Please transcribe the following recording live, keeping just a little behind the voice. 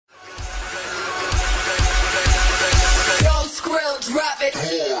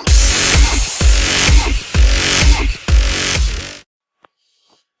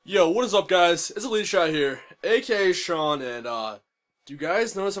Yo, what is up, guys? It's ELiTESHOT here, aka Sean, and do you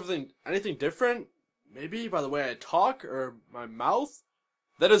guys notice anything different? Maybe by the way I talk or my mouth?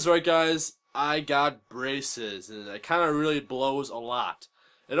 That is right, guys. I got braces, and it kind of really blows a lot.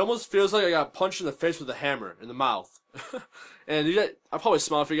 It almost feels like I got punched in the face with a hammer in the mouth. And I'll probably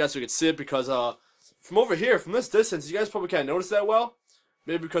smile for you guys so you can see it because from over here, from this distance, you guys probably can't notice that well.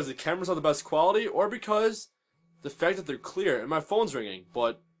 Maybe because the camera's not the best quality, or because the fact that they're clear and my phone's ringing.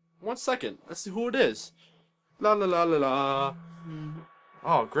 But 1 second, let's see who it is. La la la la la.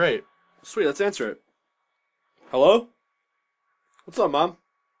 Oh, great. Sweet, let's answer it. Hello? What's up, Mom?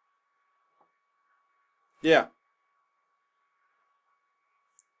 Yeah.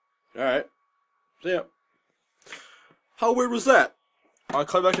 Alright. See ya. How weird was that? I'll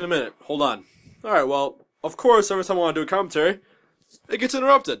call you back in a minute. Hold on. Alright, well, of course, every time I want to do a commentary, it gets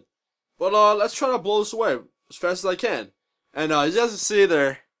interrupted. But let's try to blow this away as fast as I can. And as you guys can see,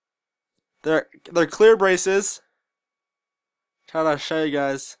 they're clear braces. Try to show you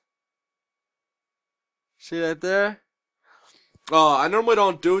guys. See that there? I normally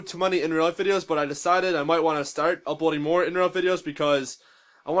don't do too many in real life videos, but I decided I might want to start uploading more in real life videos because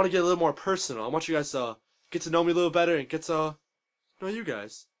I want to get a little more personal. I want you guys to get to know me a little better and get to know you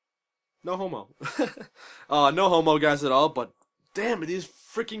guys. No homo. No homo guys at all, but damn, these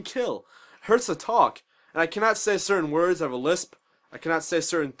freaking kill. Hurts to talk. And I cannot say certain words. I have a lisp. I cannot say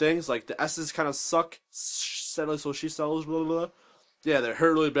certain things, like the S's kind of suck. Sadly, so she sells, blah, blah, blah. Yeah, they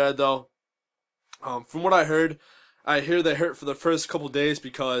hurt really bad, though. From what I hear they hurt for the first couple days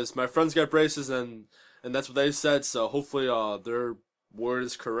because my friends got braces, and that's what they said, so hopefully their word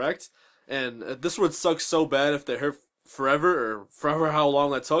is correct. And this would suck so bad if they hurt forever, or forever how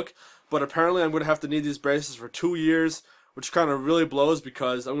long that took. But apparently I'm going to have to need these braces for 2 years, which kind of really blows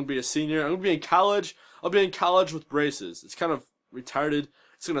because I'm going to be a senior. I'm going to be in college. I'll be in college with braces. It's kind of retarded.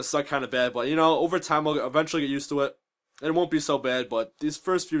 It's going to suck kind of bad, but you know, over time I'll eventually get used to it. And it won't be so bad, but these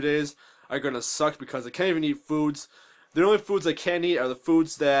first few days are going to suck because I can't even eat foods. The only foods I can eat are the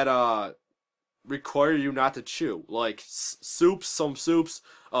foods that require you not to chew, like soups, some soups,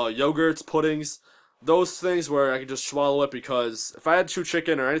 yogurts, puddings, those things where I can just swallow it, because if I had to chew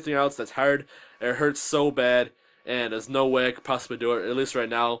chicken or anything else that's hard, it hurts so bad, and there's no way I could possibly do it, at least right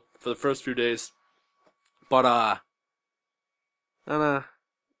now, for the first few days. But,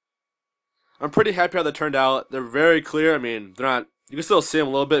 I'm pretty happy how they turned out. They're very clear. I mean, they're not, you can still see them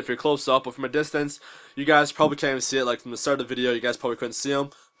a little bit if you're close up, but from a distance, you guys probably can't even see it. Like, from the start of the video, you guys probably couldn't see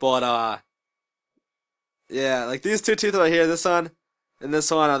them. But, yeah, like these two teeth right here, this one and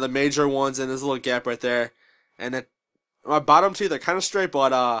this one are the major ones, and there's a little gap right there. And then my bottom teeth are kind of straight,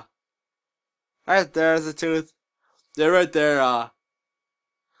 but, right there's the tooth. They're right there.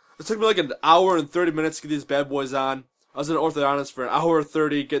 It took me like an hour and 30 minutes to get these bad boys on. I was in an orthodontist for an hour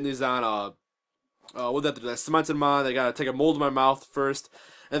 30 getting these on. What did they do? They cemented them on. They gotta take a mold in my mouth first,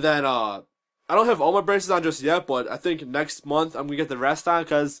 and then I don't have all my braces on just yet, but I think next month I'm gonna get the rest on,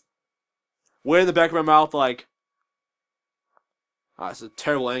 because way in the back of my mouth, like, it's a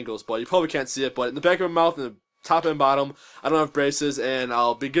terrible angles, but you probably can't see it. But in the back of my mouth and the top and bottom, I don't have braces, and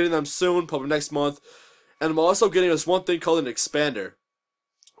I'll be getting them soon, probably next month. And I'm also getting this one thing called an expander,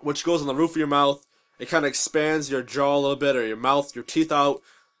 which goes on the roof of your mouth. It kind of expands your jaw a little bit, or your mouth, your teeth out.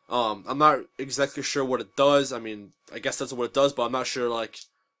 I'm not exactly sure what it does. I mean, I guess that's what it does, but I'm not sure, like,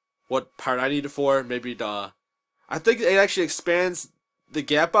 what part I need it for. Maybe I think it actually expands the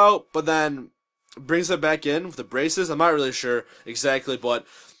gap out, but then brings it back in with the braces. I'm not really sure exactly, but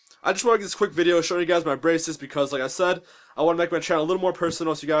I just want to get this quick video showing you guys my braces because, like I said, I want to make my channel a little more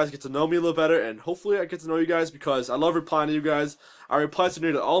personal so you guys get to know me a little better, and hopefully I get to know you guys because I love replying to you guys. I reply to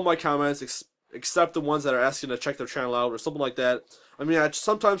nearly all my comments, except the ones that are asking to check their channel out or something like that. I mean, I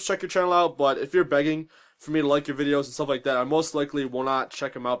sometimes check your channel out, but if you're begging for me to like your videos and stuff like that, I most likely will not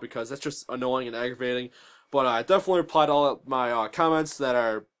check them out because that's just annoying and aggravating. But I definitely reply to all my comments that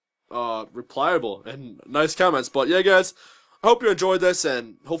are replyable and nice comments. But yeah, guys, I hope you enjoyed this,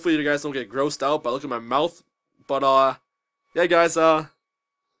 and hopefully you guys don't get grossed out by looking at my mouth. But yeah, guys,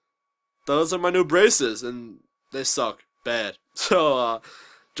 those are my new braces, and they suck bad. So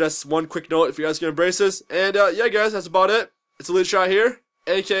just one quick note if you guys get braces. And yeah, guys, that's about it. It's ELiTESHOT here,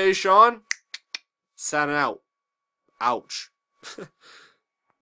 aka Sean, signing out. Ouch.